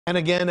And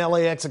again,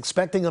 LAX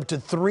expecting up to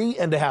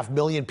 3.5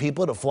 million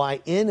people to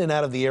fly in and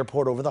out of the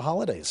airport over the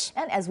holidays.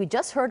 And as we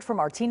just heard from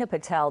Artina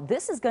Patel,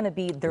 this is going to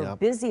be their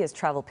busiest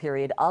travel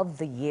period of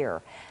the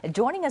year. And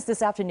joining us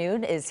this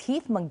afternoon is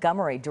Heath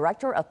Montgomery,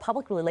 Director of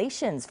Public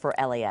Relations for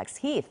LAX.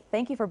 Heath,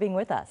 thank you for being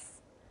with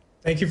us.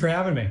 Thank you for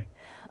having me.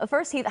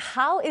 First, Heath,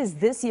 how is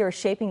this year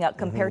shaping up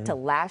compared to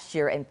last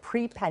year and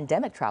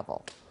pre-pandemic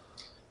travel?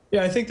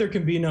 Yeah, I think there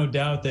can be no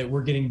doubt that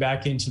we're getting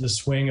back into the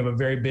swing of a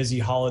very busy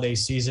holiday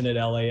season at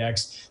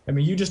LAX. I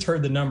mean, you just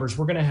heard the numbers.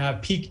 We're going to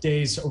have peak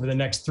days over the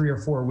next 3 or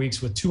 4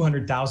 weeks with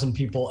 200,000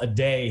 people a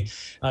day.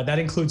 That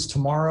includes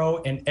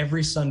tomorrow and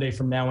every Sunday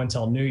from now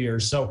until New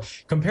Year's. So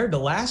compared to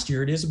last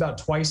year, it is about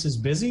twice as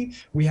busy.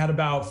 We had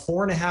about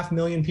 4.5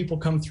 million people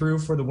come through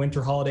for the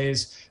winter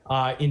holidays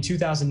in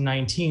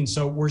 2019.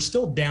 So we're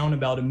still down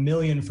about 1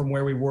 million from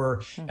where we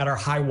were at our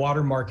high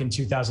water mark in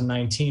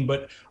 2019.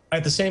 But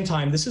at the same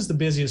time, this is the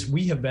busiest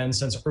we have been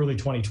since early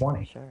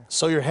 2020. Sure.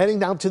 So you're heading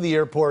down to the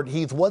airport.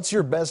 Heath, what's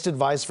your best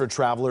advice for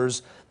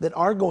travelers that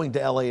are going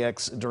to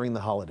LAX during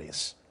the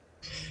holidays?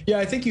 Yeah,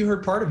 I think you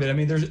heard part of it. I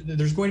mean,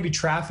 there's going to be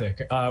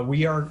traffic.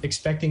 We are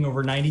expecting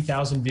over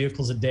 90,000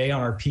 vehicles a day on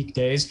our peak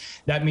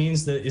days. That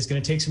means that it's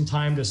going to take some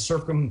time to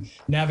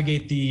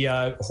circumnavigate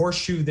the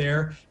horseshoe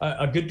there.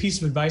 A good piece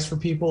of advice for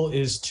people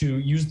is to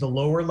use the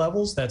lower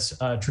levels. That's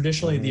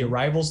traditionally the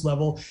arrivals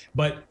level,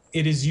 but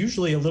it is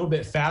usually a little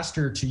bit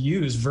faster to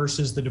use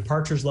versus the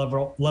departures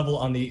level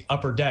on the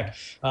upper deck.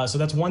 So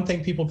that's one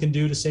thing people can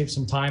do to save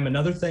some time.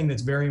 Another thing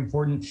that's very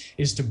important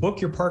is to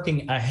book your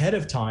parking ahead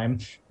of time.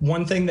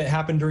 One thing that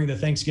happened during the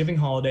Thanksgiving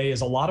holiday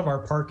is a lot of our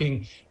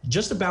parking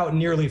just about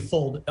nearly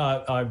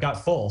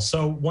got full.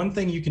 So one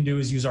thing you can do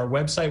is use our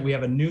website. We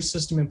have a new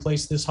system in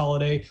place this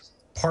holiday,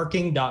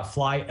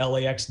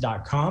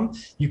 parking.flylax.com.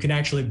 You can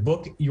actually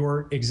book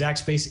your exact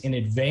space in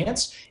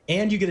advance,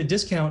 and you get a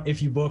discount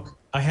if you book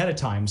ahead of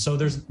time. So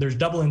there's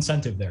double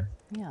incentive there.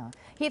 Yeah.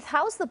 Heath,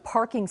 how's the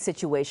parking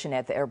situation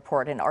at the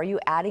airport, and are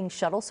you adding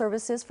shuttle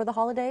services for the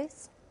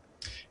holidays?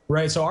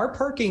 Right. So our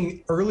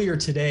parking earlier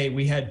today,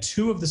 we had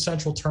 2 of the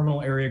central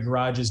terminal area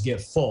garages get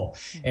full.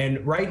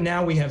 And right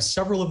now we have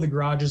several of the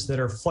garages that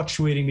are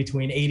fluctuating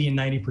between 80 and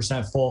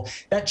 90% full.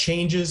 That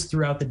changes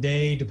throughout the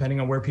day, depending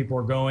on where people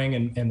are going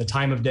and the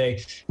time of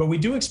day. But we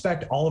do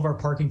expect all of our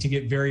parking to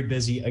get very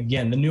busy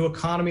again. The new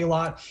economy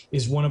lot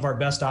is one of our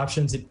best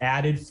options. It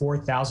added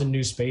 4,000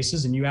 new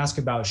spaces. And you ask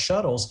about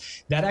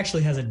shuttles, that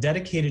actually has a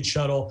dedicated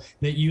shuttle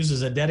that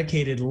uses a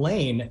dedicated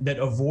lane that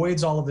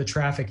avoids all of the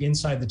traffic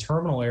inside the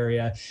terminal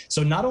area.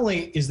 So not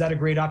only is that a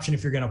great option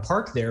if you're going to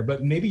park there,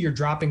 but maybe you're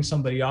dropping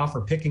somebody off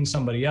or picking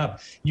somebody up.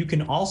 You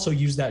can also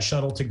use that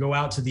shuttle to go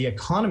out to the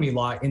economy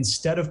lot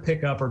instead of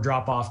pick up or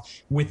drop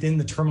off within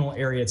the terminal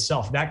area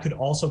itself. That could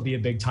also be a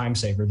big time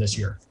saver this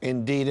year.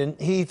 Indeed. And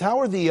Heath, how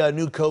are the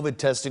new COVID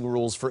testing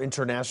rules for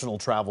international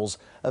travels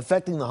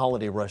affecting the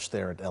holiday rush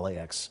there at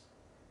LAX?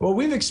 Well,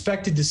 we've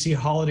expected to see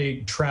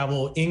holiday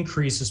travel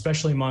increase,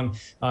 especially among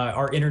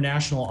our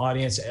international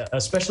audience,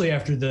 especially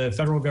after the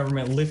federal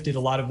government lifted a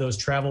lot of those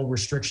travel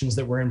restrictions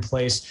that were in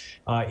place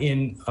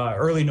in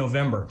early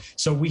November.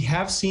 So we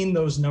have seen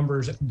those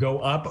numbers go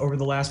up over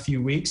the last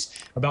few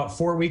weeks. About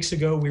 4 weeks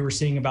ago, we were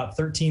seeing about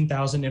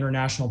 13,000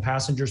 international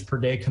passengers per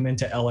day come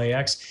into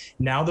LAX.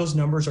 Now those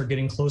numbers are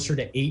getting closer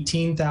to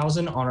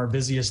 18,000 on our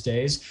busiest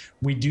days.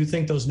 We do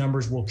think those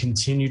numbers will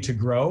continue to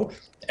grow.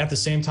 At the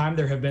same time,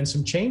 there have been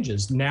some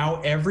changes.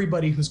 Now,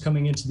 everybody who's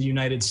coming into the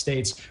United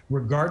States,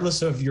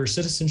 regardless of your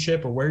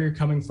citizenship or where you're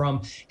coming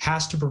from,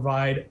 has to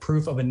provide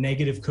proof of a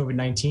negative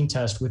COVID-19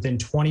 test within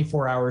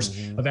 24 hours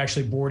of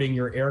actually boarding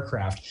your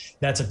aircraft.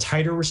 That's a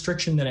tighter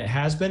restriction than it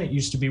has been. It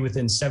used to be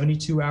within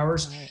 72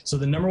 hours. Right. So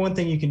the number one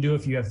thing you can do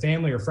if you have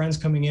family or friends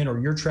coming in or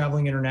you're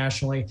traveling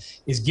internationally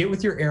is get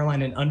with your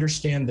airline and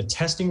understand the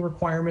testing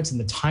requirements and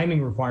the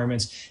timing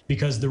requirements,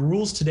 because the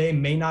rules today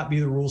may not be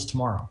the rules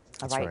tomorrow.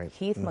 All right.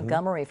 Heath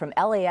Montgomery from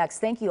LAX,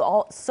 thank you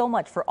all so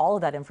much for all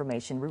of that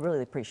information. We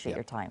really appreciate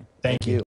your time. Thank you.